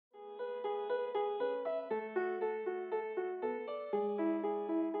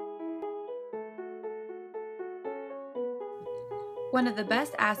One of the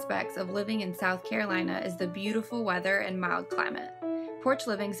best aspects of living in South Carolina is the beautiful weather and mild climate. Porch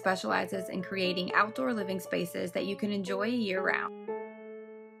Living specializes in creating outdoor living spaces that you can enjoy year-round.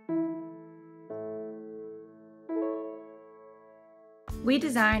 We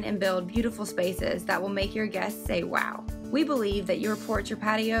design and build beautiful spaces that will make your guests say wow. We believe that your porch or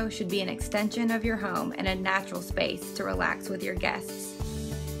patio should be an extension of your home and a natural space to relax with your guests.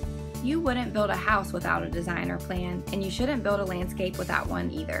 You wouldn't build a house without a design or plan, and you shouldn't build a landscape without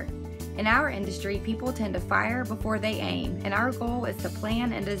one either. In our industry, people tend to fire before they aim, and our goal is to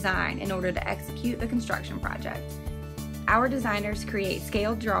plan and design in order to execute the construction project. Our designers create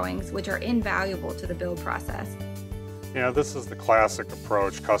scaled drawings which are invaluable to the build process. Yeah, this is the classic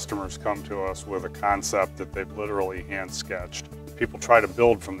approach. Customers come to us with a concept that they've literally hand sketched. People try to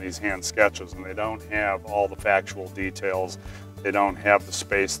build from these hand sketches and they don't have all the factual details. They don't have the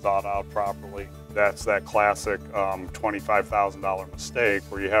space thought out properly. That's that classic $25,000 mistake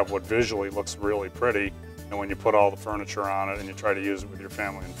where you have what visually looks really pretty, and when you put all the furniture on it and you try to use it with your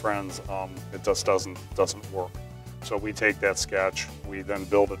family and friends, it just doesn't work. So we take that sketch, we then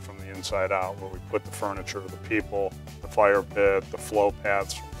build it from the inside out, where we put the furniture, the people, the fire pit, the flow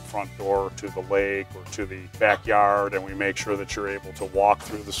paths from the front door to the lake or to the backyard, and we make sure that you're able to walk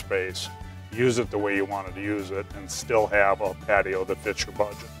through the space, use it the way you wanted to use it, and still have a patio that fits your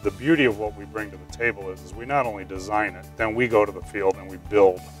budget. The beauty of what we bring to the table is we not only design it, then we go to the field and we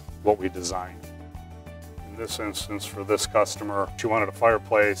build what we design. In this instance, for this customer, she wanted a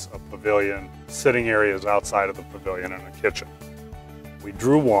fireplace, a pavilion, sitting areas outside of the pavilion, and a kitchen. We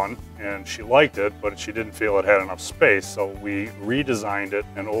drew one and she liked it, but she didn't feel it had enough space, so we redesigned it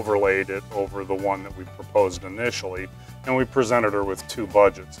and overlaid it over the one that we proposed initially, and we presented her with two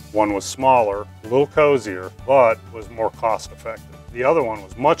budgets. One was smaller, a little cozier, but was more cost effective. The other one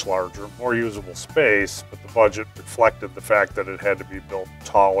was much larger, more usable space, but the budget reflected the fact that it had to be built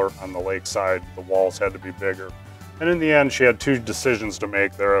taller on the lakeside, the walls had to be bigger. And in the end, she had two decisions to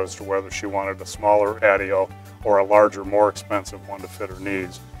make there as to whether she wanted a smaller patio or a larger, more expensive one to fit her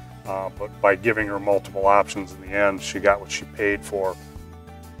needs. But by giving her multiple options in the end, she got what she paid for.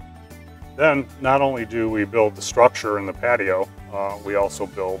 Then, not only do we build the structure in the patio, we also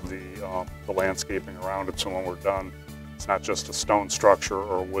build the landscaping around it, so when we're done, it's not just a stone structure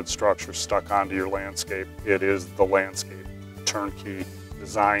or a wood structure stuck onto your landscape. It is the landscape. Turnkey,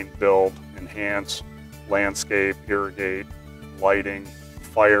 design, build, enhance, landscape, irrigate, lighting,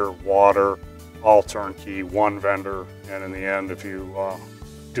 fire, water, all turnkey, one vendor, and in the end, if you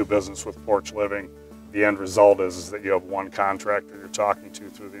do business with Porch Living, the end result is that you have one contractor you're talking to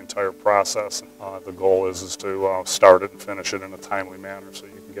through the entire process. The goal is to start it and finish it in a timely manner so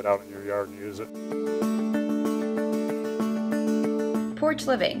you can get out in your yard and use it. Porch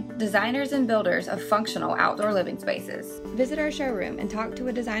Living, designers and builders of functional outdoor living spaces. Visit our showroom and talk to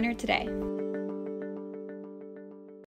a designer today.